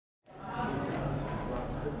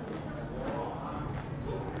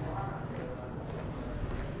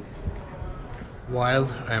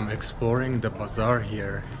While I am exploring the bazaar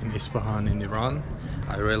here in Isfahan in Iran,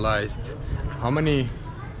 I realized how many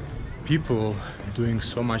people doing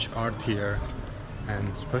so much art here,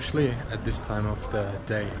 and especially at this time of the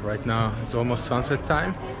day. Right now it's almost sunset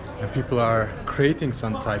time and people are creating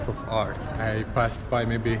some type of art. I passed by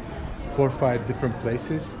maybe 4 or 5 different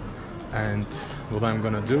places, and what I'm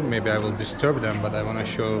gonna do, maybe I will disturb them, but I want to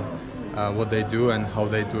show what they do and how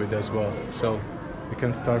they do it as well. So we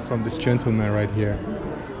can start from this gentleman right here.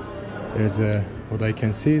 There's a, what I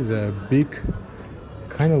can see is a big,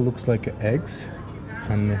 kind of looks like eggs,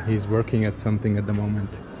 and he's working at something at the moment.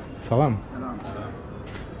 Salam.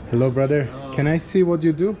 Hello brother. Hello. Can I see what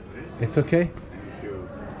you do? It's okay? Thank you.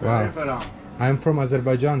 Wow. I'm from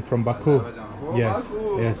Azerbaijan, from Baku. Yes,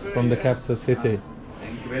 yes, from the capital city.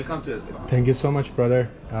 Thank you. Welcome to Isfahan. Thank you so much, brother.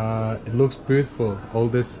 It looks beautiful. All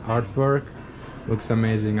this artwork looks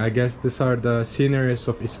amazing. I guess these are the sceneries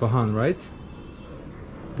of Isfahan, right?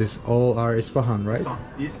 This all are Isfahan, right?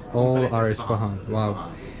 All are Isfahan.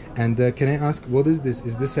 Wow. And can I ask, what is this?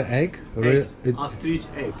 Is this an egg? Ostrich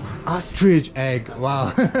egg. Ostrich egg.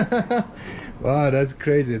 Wow. Wow, that's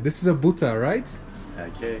crazy. This is a Buddha, right?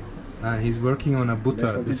 Okay. He's working on a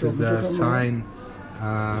Buddha. This is the sign,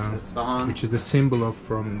 which is the symbol of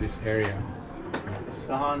from this area.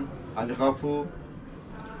 Isfahan, Ali Qapu,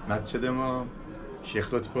 Masjid Ma,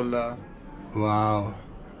 Sheikh Lutfullah. Wow.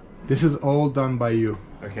 This is all done by you.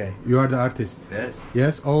 Okay. You are the artist. Yes.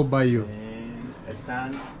 Yes, all by you. And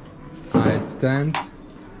stand. It stands.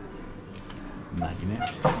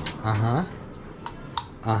 Magnet. Uh-huh.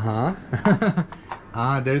 Uh-huh.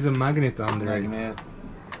 Ah, there's a magnet under Magnet. it.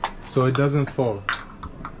 So it doesn't fall.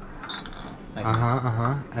 Uh-huh,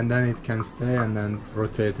 uh-huh. And then it can stay and then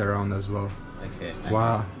rotate around as well. Okay.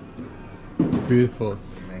 Wow. Beautiful.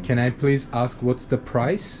 Can I please ask what's the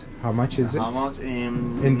price? How much is it? How much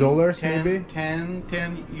in dollars 10, maybe?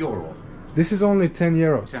 10 euro. This is only 10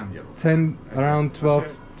 euros. 10 euros. 10, around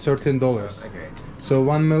 12, $13. Okay. So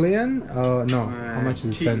 1 million? No. How much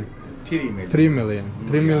is it? 10? 3 million. 3 million.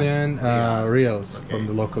 3 million Yeah. reals Okay. from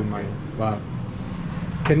the local money. Wow.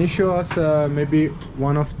 Can you show us maybe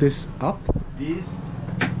one of this up? This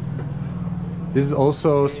is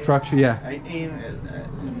also structure, yeah.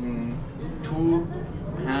 In 2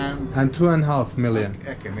 And 2.5 million.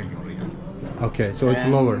 Okay, million real. Okay, so it's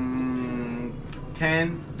lower. $10.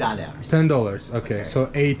 $10. Okay, so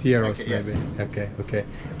 8 euros Okay, yes, maybe. yes. Okay, okay.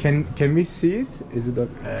 Can we see it? Is it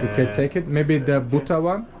okay? You can take it? Maybe the Buddha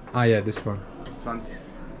one? Ah, yeah, this one. This one.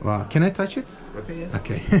 Wow. Can I touch it? Okay, yes.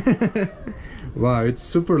 Okay. Wow, it's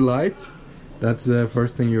super light. That's the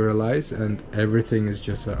first thing you realize, and everything is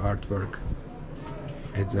just an artwork.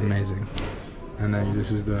 It's amazing. And then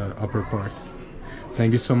this is the upper part.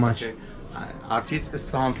 Thank you so much. Okay. Artist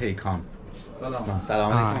Isfahan Paykan. Salam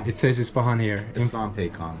alaikum. It says Isfahan here. Isfahan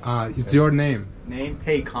Paykan. It's your name. Name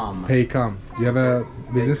Paykan. Paycom. You have a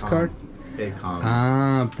business card?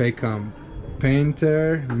 Paykan. Paycom.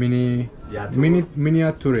 Painter,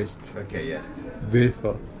 miniaturist. Okay, yes.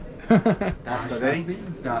 Beautiful. That's good.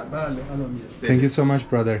 Thank you so much,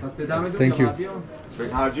 brother. Thank you.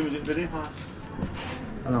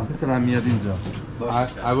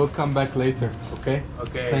 I will come back later, okay?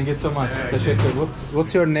 Okay. Thank you so much.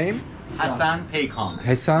 What's your name? Hassan Paykan.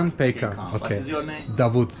 Hassan Paykan. Paykan. Okay. What is your name?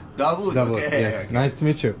 Davud. Davud. Okay. Yes. Okay. Nice to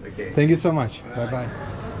meet you. Okay. Thank you so much. Bye bye.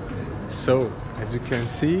 So, as you can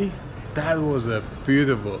see, that was a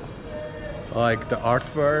beautiful, like the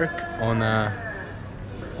artwork on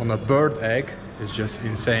a bird egg is just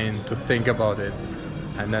insane to think about it.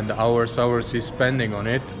 And then the hours he's spending on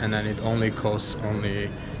it, and then it only costs only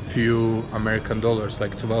few American dollars,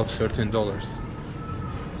 like $12-13.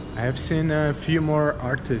 I have seen a few more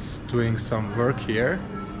artists doing some work here,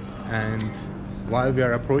 and while we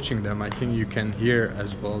are approaching them, I think you can hear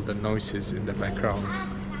as well the noises in the background.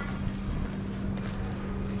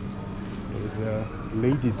 There's a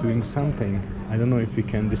lady doing something. I don't know if we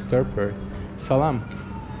can disturb her. Salam.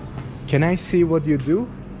 Can I see what you do?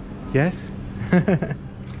 Yes?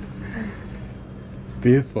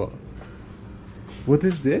 Beautiful. What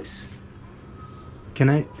is this? Can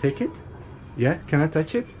I take it? Yeah? Can I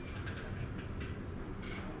touch it?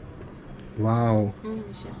 Wow.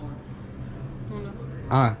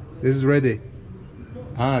 This is ready.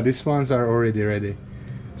 These ones are already ready.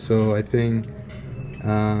 So I think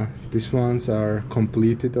these ones are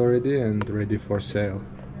completed already and ready for sale.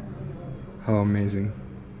 How amazing.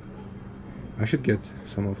 I should get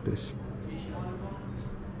some of this.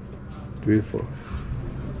 Beautiful.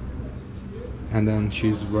 And then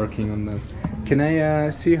she's working on that. Can I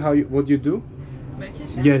see what you do?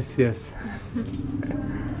 Yes.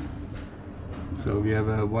 So we have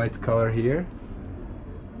a white color here,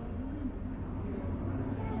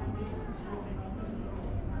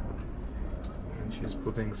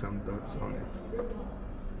 putting some dots on it.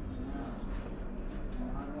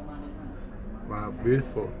 Wow,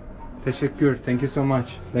 beautiful. Teşekkür. Thank you so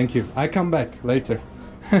much. Thank you. I come back later.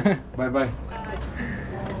 Bye bye.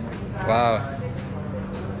 Wow.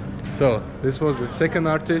 So this was the second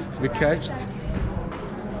artist we catched.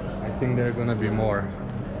 I think there are gonna be more.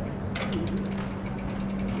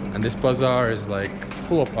 And this bazaar is like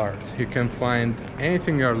full of art. You can find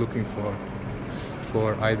anything you are looking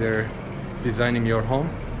for either designing your home.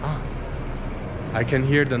 I can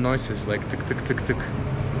hear the noises like tick tick tick tick.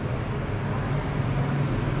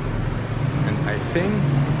 And I think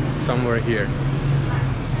it's somewhere here.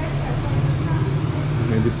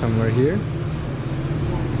 Maybe somewhere here.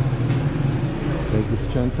 There's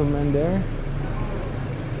this gentleman there.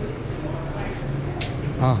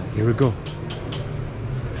 Here we go.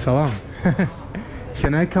 Salam.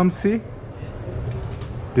 Can I come see?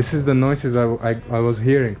 This is the noises I was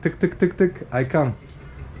hearing. Tick tick tick tick. I come.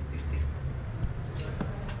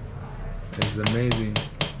 It's amazing.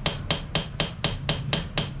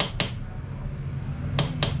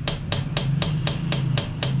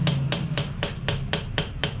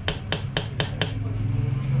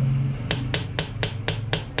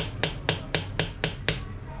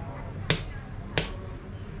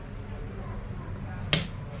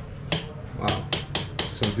 Wow.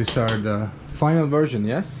 So these are the final version,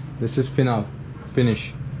 yes? This is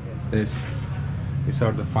finish. These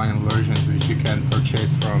are the final versions which you can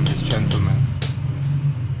purchase from this gentleman.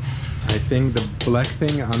 I think the black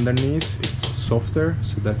thing underneath, it's softer,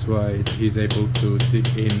 so that's why he's able to dig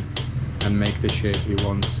in and make the shape he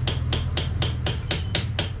wants.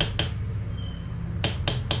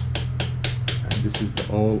 And this is the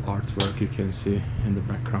all artwork you can see in the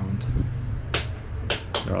background.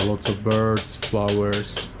 There are lots of birds,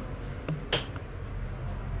 flowers.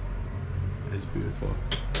 It's beautiful.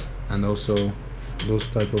 And also those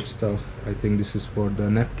type of stuff. I think this is for the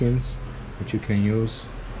napkins which you can use.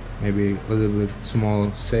 Maybe a little bit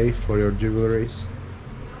small safe for your jewelries.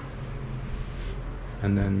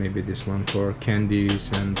 And then maybe this one for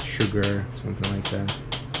candies and sugar, something like that.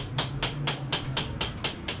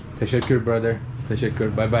 Teşekkür brother.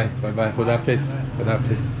 Teşekkür. Bye bye. Bye bye. Hudafis.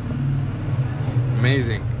 Hudafis.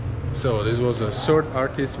 Amazing. So this was a third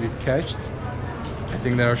artist we catched. I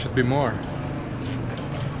think there should be more.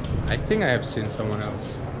 I think I have seen someone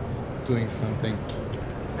else doing something.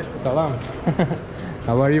 Salam.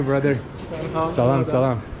 How are you, brother? Salam,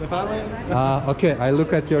 salam. Okay, I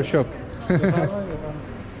look at your shop.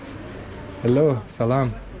 Hello,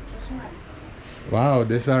 salam. Wow,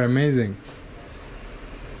 these are amazing.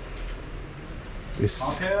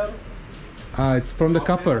 This. It's from the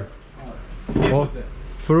copper. Oh,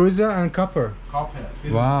 Firuza and copper.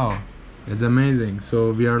 Wow, it's amazing.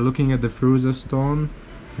 So we are looking at the Firuza stone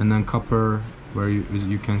and then copper, where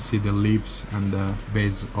you can see the leaves and the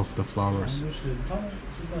base of the flowers.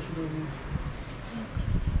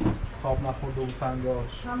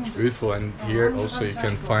 Beautiful. And here also you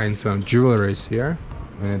can find some jewelries here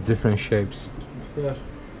in different shapes.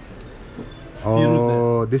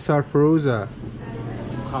 Oh, these are Firuza.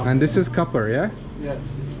 And this is copper, yeah? Yes.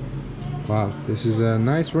 Wow, this is a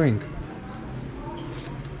nice ring.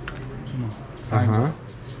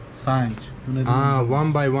 Sank.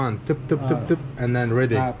 One by one. Tip, tip, tip, tip, and then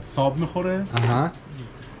ready. Sab میخوره.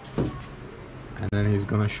 And then he's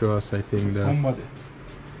gonna show us, I think, the.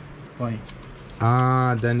 Fine.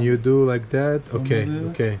 Then you do like that. Okay,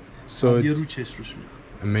 okay. So it's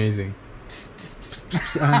amazing.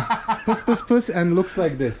 Puss, and looks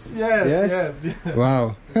like this. Yes.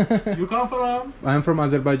 Wow. You come from? I'm from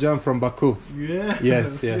Azerbaijan, from Baku. Yeah.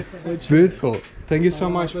 Yes. Beautiful. Thank you so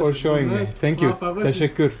much for showing me. Thank you.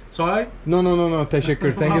 Teşekkür. Try? No.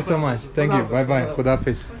 Teşekkür. Thank you so much. Thank you. Bye bye.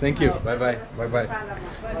 Hudafis. Thank you. Bye bye.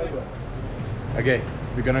 Okay,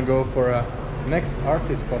 we're gonna go for a next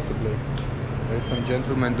artist possibly. There's some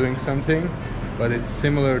gentleman doing something, but it's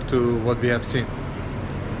similar to what we have seen.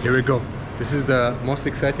 Here we go. This is the most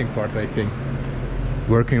exciting part, I think.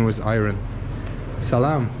 Working with iron.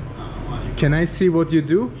 Salam. Can I see what you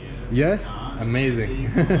do? Yes? Amazing.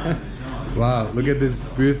 Wow, look at this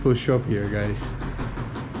beautiful shop here, guys.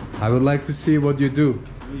 I would like to see what you do.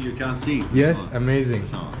 You can see. Yes, amazing.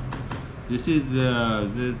 This is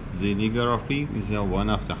this zenography is one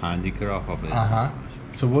of the handicraft of it.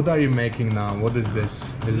 So what are you making now? What is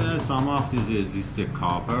this? Some of this is the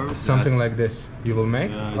copper. Something like this you will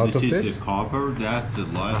make out of this? This is the copper. That's the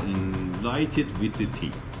lighted with the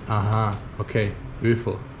tea. Okay,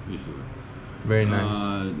 beautiful. Very nice.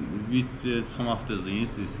 With some of the zines,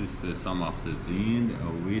 this is some of the zine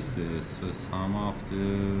with some of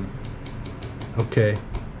the. Okay.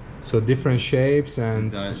 So different shapes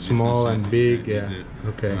and small and big. Yeah.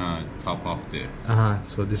 Okay. Top of the.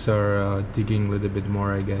 So these are digging a little bit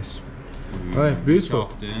more, I guess. Alright, beautiful.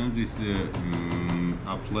 Of them, this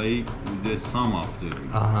apply the sum of the.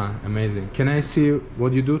 Amazing. Can I see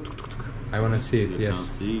what you do? I wanna see it. You Yes.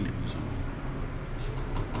 can see.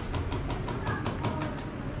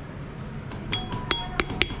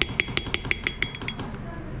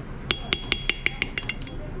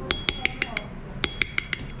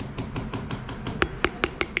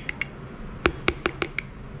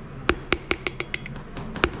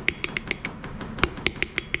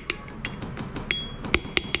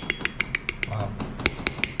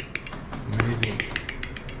 Amazing.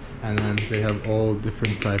 And then they have all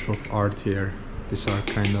different type of art here. These are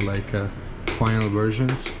kind of like final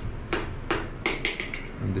versions.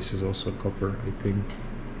 And this is also copper, I think.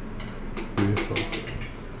 Beautiful.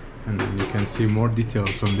 And then you can see more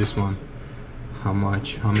details on this one. How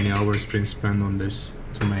many hours been spent on this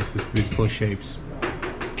to make these beautiful shapes.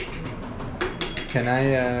 Can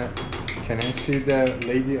I see the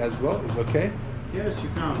lady as well? Is okay? Yes, you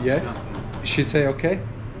can. Yes. She say okay?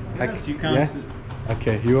 Yes, you can. Yeah?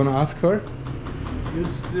 Okay, you wanna ask her?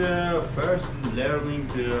 Just first learning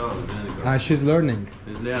the. She's learning.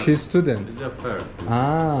 Learning. She's student. It's the first.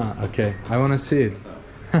 Okay. I wanna see it.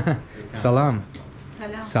 Salam.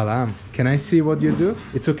 Salam. Salam. Can I see what you do?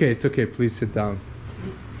 It's okay. It's okay. Please sit down.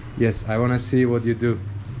 Yes, I wanna see what you do.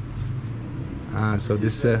 So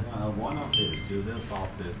this. One of the students of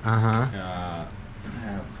the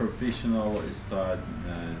professional start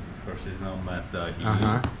professional method.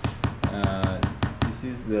 This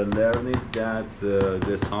is the learning that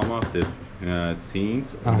the some of the things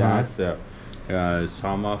that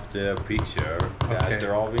some of the picture that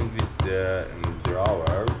drawing with the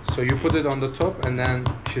drawer. So you put it on the top and then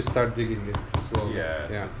she start digging it slowly.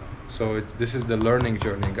 Yeah. So this is the learning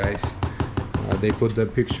journey, guys. They put the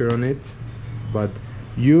picture on it, but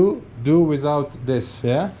you do without this,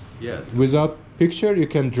 yeah? Yes. Without picture, you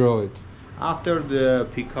can draw it. After the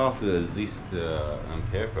pick off this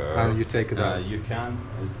paper, And you take it out. You can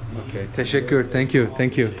see. Okay. Teşekkür. Thank you.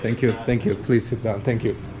 Thank you. Thank you. Thank you. Please sit down. Thank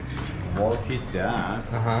you. Work it that.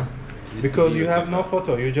 This Because is you have no beautiful.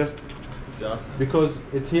 photo. You just because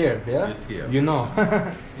it's here. Yeah. It's here. You know.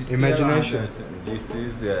 It's Imagination. here, this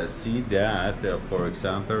is see that for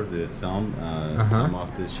example the some of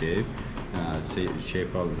the shape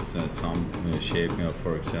shape of some shape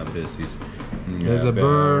for example this is There's a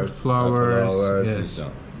bird, birds, flowers. Yes.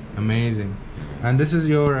 stuff. Amazing. And this is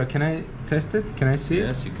your. Can I test it? Can I see it?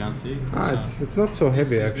 Yes, you can see. It's not so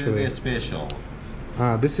heavy This is actually. very special.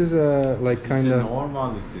 This is like kind This is of.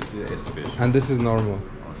 normal. This is special. And this is normal.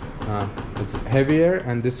 It's heavier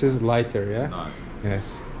and this is lighter. Yeah. No,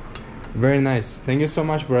 Yes. Very nice. Thank you so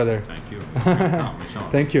much, brother. thank you.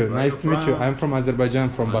 Thank you. Where Nice you to meet you. from? I'm from Azerbaijan,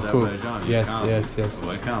 from Baku. Azerbaijan, you Yes, come. yes.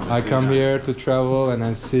 Welcome. I come here to travel and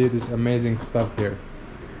I see this amazing stuff here.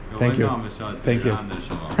 Thank you. Thank you.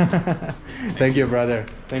 Thank you, brother.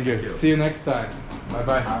 Thank you. Thank you. See you next time. Bye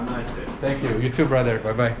bye. Have a nice day. Thank you. You too, brother.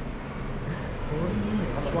 Bye bye.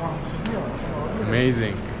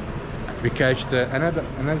 Amazing. We catched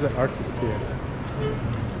another artist here,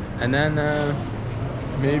 and then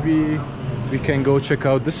maybe we can go check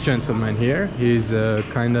out this gentleman here. He's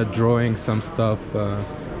kind of drawing some stuff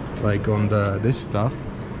like on this stuff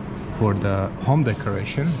for the home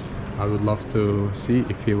decoration. I would love to see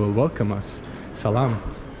if he will welcome us. Salam.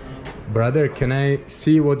 Brother, can I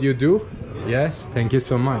see what you do? Yes, thank you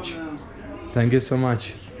so much. Thank you so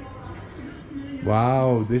much.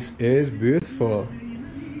 Wow, this is beautiful.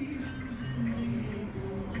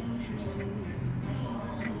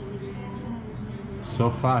 So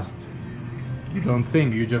fast. You don't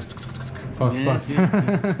think, you just fast.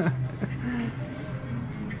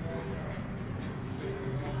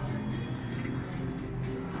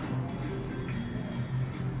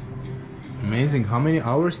 Amazing. How many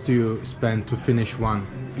hours do you spend to finish one?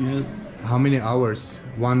 Yes. How many hours?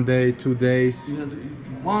 1 day, 2 days?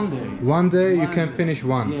 1 day. 1 day you One can day. finish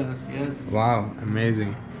one. Yes. Wow,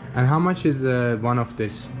 amazing. And how much is one of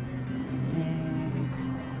this?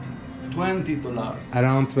 $20.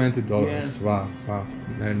 Around $20. Yes, Wow, yes. wow,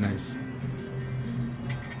 very nice.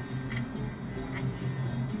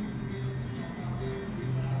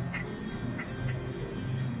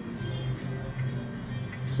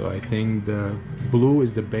 So I think the blue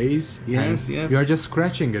is the base. Yes, and yes. You are just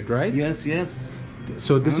scratching it, right? Yes.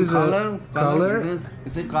 So this And is a color.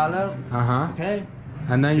 It's a color. Okay.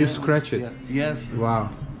 And then you Yeah, scratch it. Yes. Wow.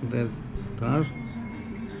 That.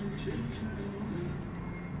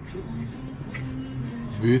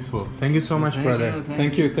 Beautiful. Thank you so much, Thank brother.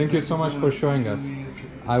 you, Thank you so much for showing us.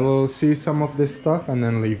 I will see some of this stuff and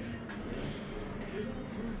then leave.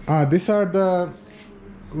 Ah, these are the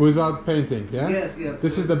without painting, yeah? Yes, yes.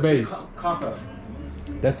 This is the base. Copper.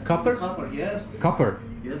 That's copper? Copper, yes. Copper.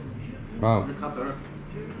 Yes. Wow. The copper.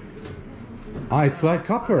 Ah, it's like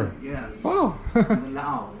copper. Yes. Oh. The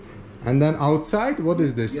loud. And then outside, what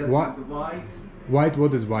is this? Yes, What? the white. White,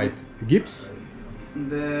 what is white? Gips?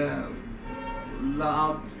 The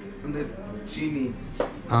loud and the chini.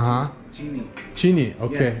 Uh-huh. Chini. Chini,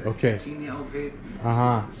 okay, Yes, okay. Chini, okay.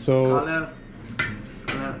 Uh-huh. So Color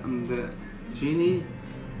and the chini,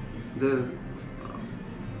 the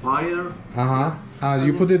fire.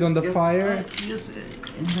 you put it on the Yes, fire. Yes,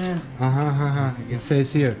 in the It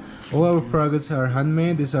says here, all our products are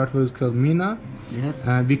handmade. This artwork is called Mina. yes.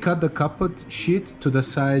 We cut the kaput sheet to the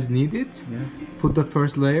size needed. Yes. Put the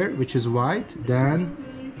first layer, which is white, then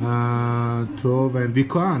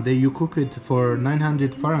you cook it for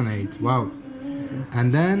 900 Fahrenheit. Wow.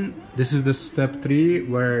 And then this is the step 3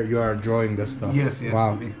 where you are drawing the stuff. Yes, yes.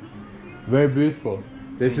 Wow. Very beautiful.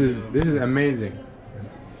 This is amazing.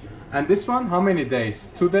 And this one, how many days?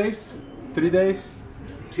 2 days? 3 days?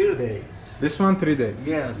 3 days. This one 3 days.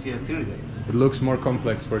 Yes, yes, 3 days. It looks more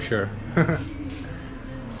complex for sure.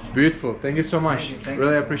 Beautiful. Thank you so much. Thank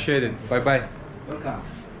Really you. appreciate it. Bye bye. Welcome.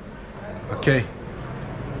 Okay.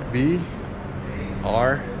 We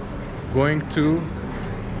are going to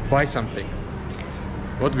buy something.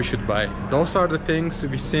 What we should buy? Those are the things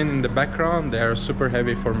we've seen in the background. They are super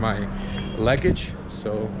heavy for my luggage.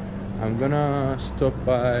 So I'm gonna stop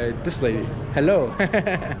by this lady. Hello.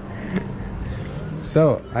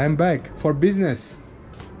 So I'm back for business.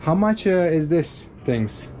 How much is this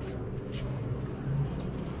things?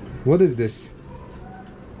 What is this?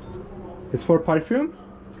 It's for perfume?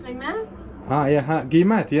 Like that? Ah, yeah,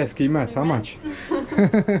 Gimat, yes, Gimat. How much?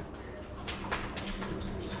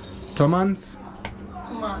 Tomans?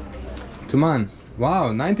 Come on. Tuman.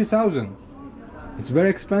 Wow, 90,000. It's very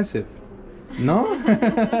expensive. No?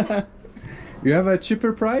 You have a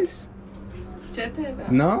cheaper price?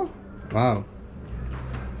 No? Wow.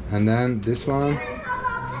 And then this one.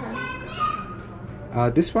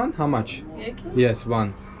 This one, how much? Yes,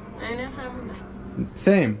 one.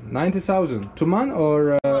 Same, 90,000. Tuman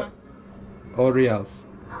or reals?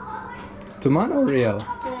 Tuman or real?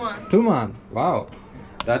 Tuman. Wow.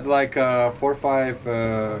 That's like 4 or 5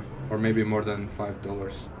 or maybe more than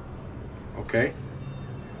 $5. Okay.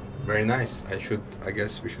 Very nice. I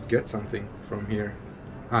guess we should get something from here.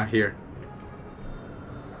 Ah, here.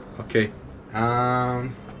 Okay.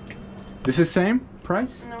 This is same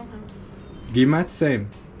price? No. Gimat same.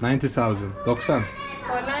 90,000. 90.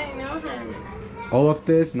 No. All of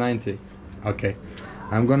this 90. Okay.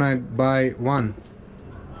 I'm gonna buy one.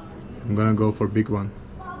 I'm gonna go for big one.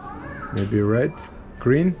 Maybe red,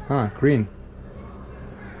 green. Green.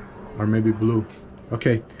 Or maybe blue.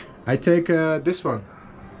 Okay. I take this one.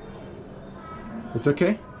 It's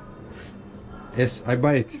okay? Yes, I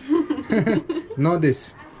buy it. No,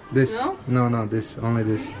 this. No? No, this. Only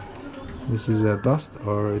this. This is a dust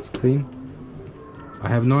or it's clean. I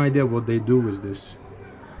have no idea what they do with this.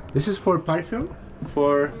 This is for perfume?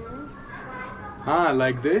 For...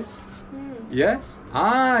 like this? Yes?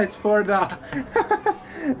 It's for the...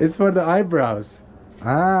 it's for the eyebrows.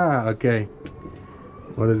 Okay.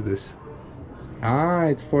 What is this?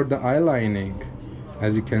 It's for the eyelining.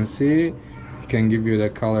 As you can see, it can give you the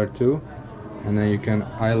color too. And then you can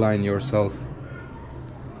eyeline yourself.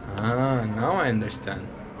 Now I understand.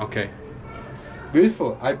 Okay.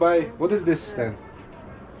 Beautiful. I buy... What is this then?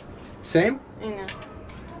 Same?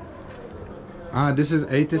 This is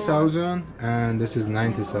 80,000 and this is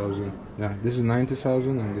 90,000. Yeah, this is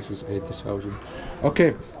 90,000 and this is 80,000.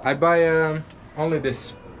 Okay, I buy only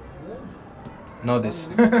this. No this.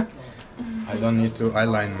 I don't need to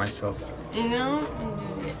eyeline myself.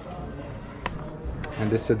 And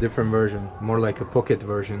this is a different version, more like a pocket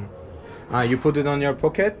version. You put it on your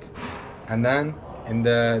pocket and then in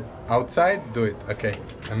the outside do it. Okay,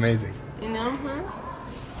 amazing.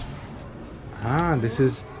 This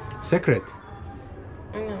is secret.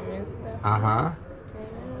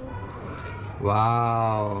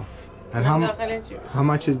 Wow. And how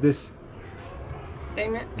much is this?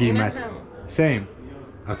 Gimat. Same.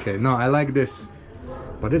 Okay, no, I like this,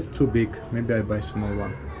 but it's too big. Maybe I buy small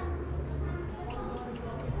one.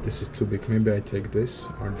 This is too big. Maybe I take this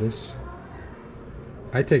or this.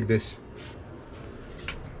 I take this.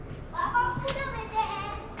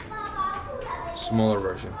 Smaller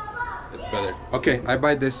version. It's better. Okay, I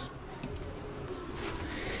buy this.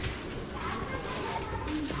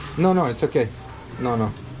 No, it's okay.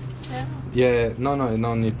 No. Yeah,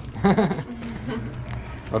 no need.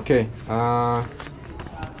 Okay.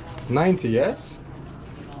 90, yes?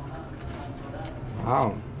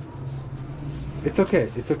 Wow. It's okay,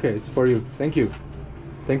 it's okay, it's for you. Thank you.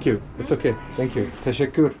 Thank you. It's okay. Thank you.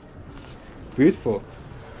 Teşekkür. Beautiful.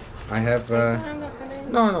 I have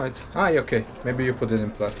no, it's okay. Maybe you put it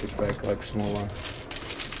in plastic bag, like small one.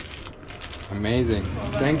 Amazing.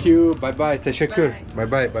 Thank you. Bye bye. Teşekkür. Bye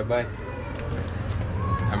bye. Bye bye.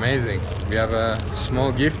 Amazing. We have a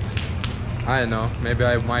small gift. I don't know. Maybe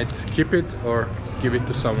I might keep it or give it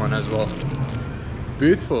to someone as well.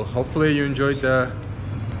 Beautiful. Hopefully you enjoyed the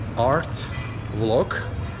art vlog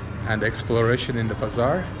and exploration in the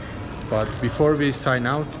bazaar. But before we sign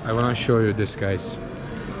out, I want to show you this, guys.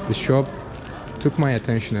 The shop took my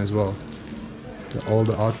attention as well. All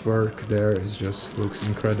the artwork there is just looks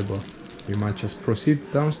incredible. We might just proceed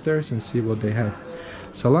downstairs and see what they have.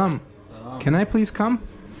 Salam. Can I please come?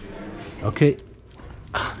 Okay.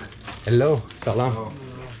 Hello. Salam. Hello.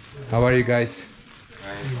 How are you guys?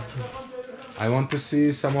 I want to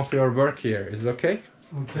see some of your work here. Is it okay?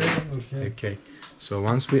 Okay. So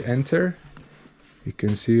once we enter, you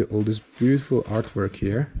can see all this beautiful artwork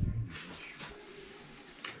here.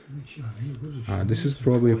 This is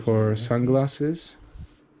probably for sunglasses.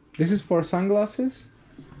 This is for sunglasses?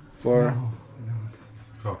 For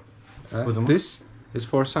this is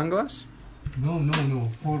for sunglasses?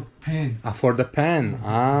 No, for pen. For the pen.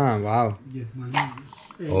 Wow.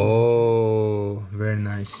 Oh, very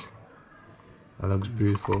nice. That looks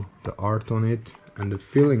beautiful. The art on it and the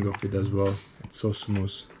feeling of it as well. It's so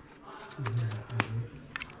smooth.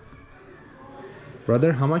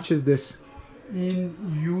 Brother, how much is this? In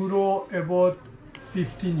euro, about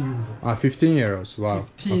 15 euro. 15 euros. Wow.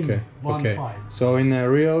 15, okay. 1.5. So in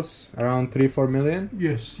reals, around 3-4 million?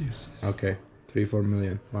 Yes. Okay, 3-4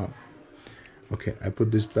 million. Wow. Okay, I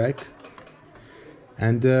put this back.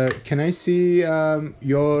 And can I see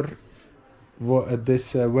your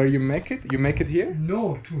where you make it? You make it here?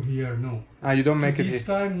 No, to here, no. You don't make it here? This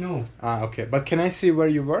time, no. Okay. But can I see where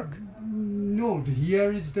you work? No,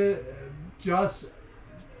 here is the just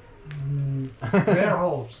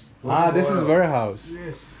warehouse. This is warehouse.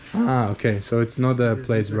 Yes. Okay. So it's not a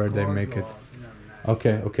place where they make it.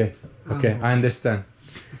 Okay. I understand.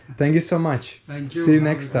 Thank you so much. Thank you. See you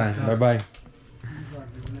next time. Bye bye.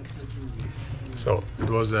 So it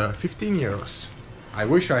was 15 euros. I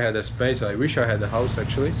wish I had a space. I wish I had a house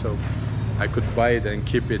actually, so I could buy it and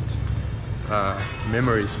keep it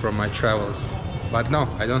memories from my travels. But no,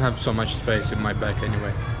 I don't have so much space in my bag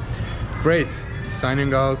anyway. Great.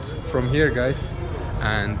 Signing out from here, guys,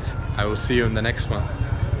 and I will see you in the next one.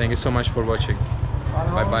 Thank you so much for watching.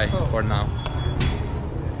 Bye bye for now.